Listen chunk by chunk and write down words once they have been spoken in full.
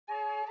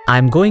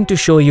I'm going to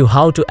show you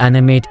how to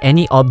animate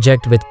any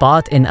object with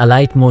path in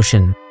Alight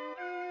Motion.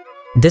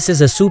 This is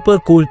a super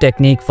cool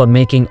technique for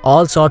making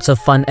all sorts of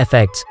fun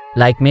effects,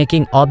 like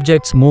making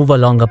objects move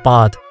along a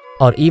path,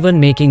 or even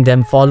making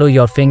them follow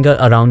your finger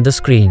around the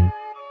screen.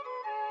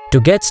 To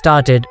get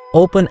started,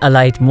 open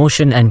Alight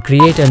Motion and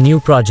create a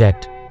new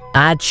project.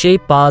 Add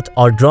shape path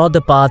or draw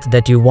the path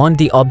that you want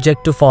the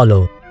object to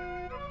follow.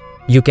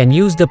 You can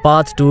use the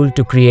path tool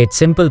to create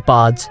simple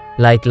paths,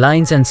 like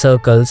lines and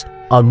circles,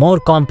 or more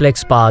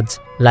complex paths,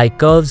 like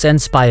curves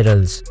and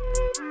spirals.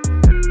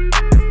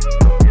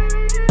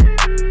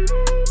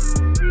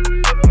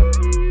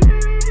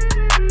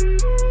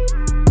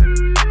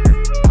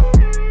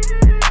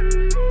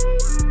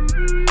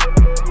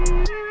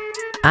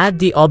 Add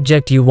the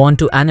object you want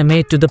to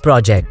animate to the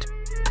project.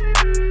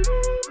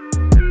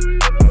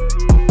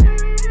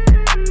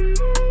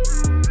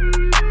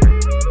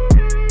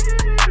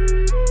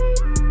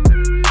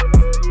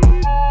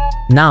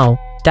 Now,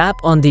 tap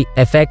on the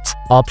Effects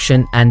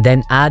option and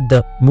then add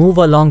the Move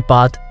Along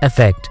Path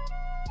effect.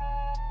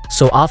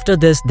 So after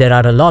this, there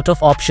are a lot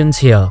of options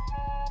here.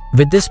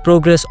 With this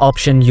Progress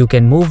option, you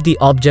can move the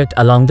object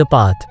along the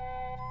path.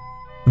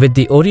 With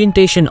the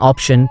Orientation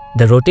option,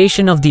 the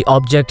rotation of the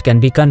object can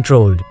be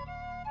controlled.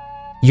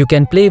 You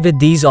can play with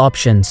these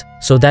options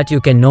so that you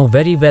can know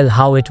very well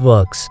how it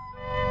works.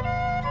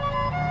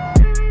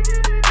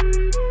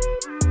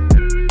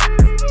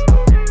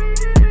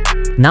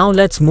 Now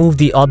let's move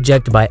the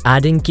object by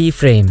adding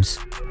keyframes.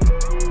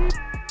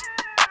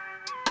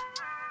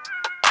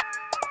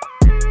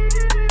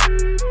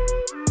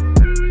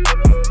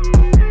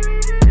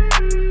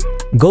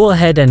 Go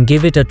ahead and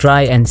give it a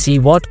try and see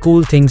what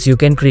cool things you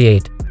can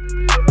create.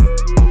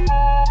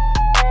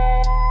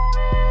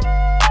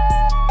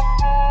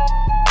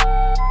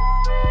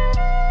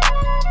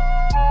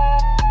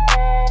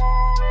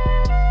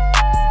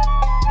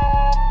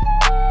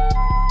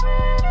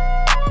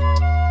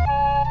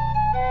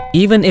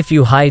 Even if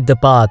you hide the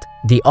path,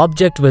 the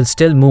object will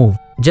still move.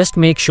 Just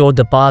make sure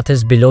the path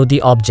is below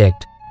the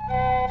object.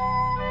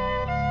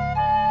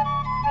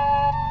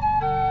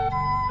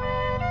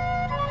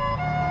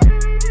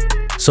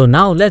 So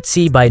now let's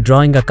see by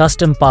drawing a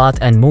custom path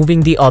and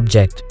moving the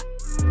object.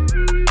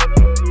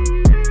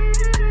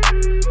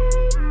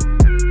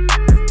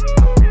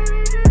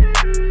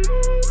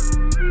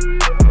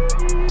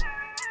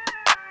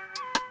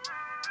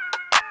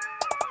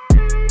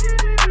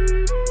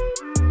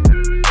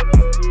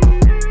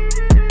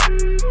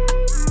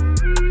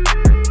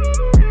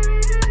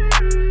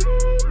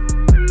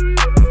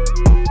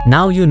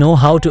 Now you know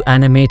how to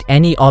animate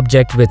any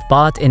object with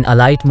path in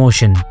Alight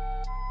Motion.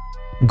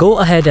 Go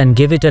ahead and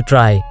give it a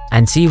try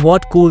and see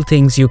what cool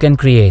things you can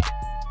create.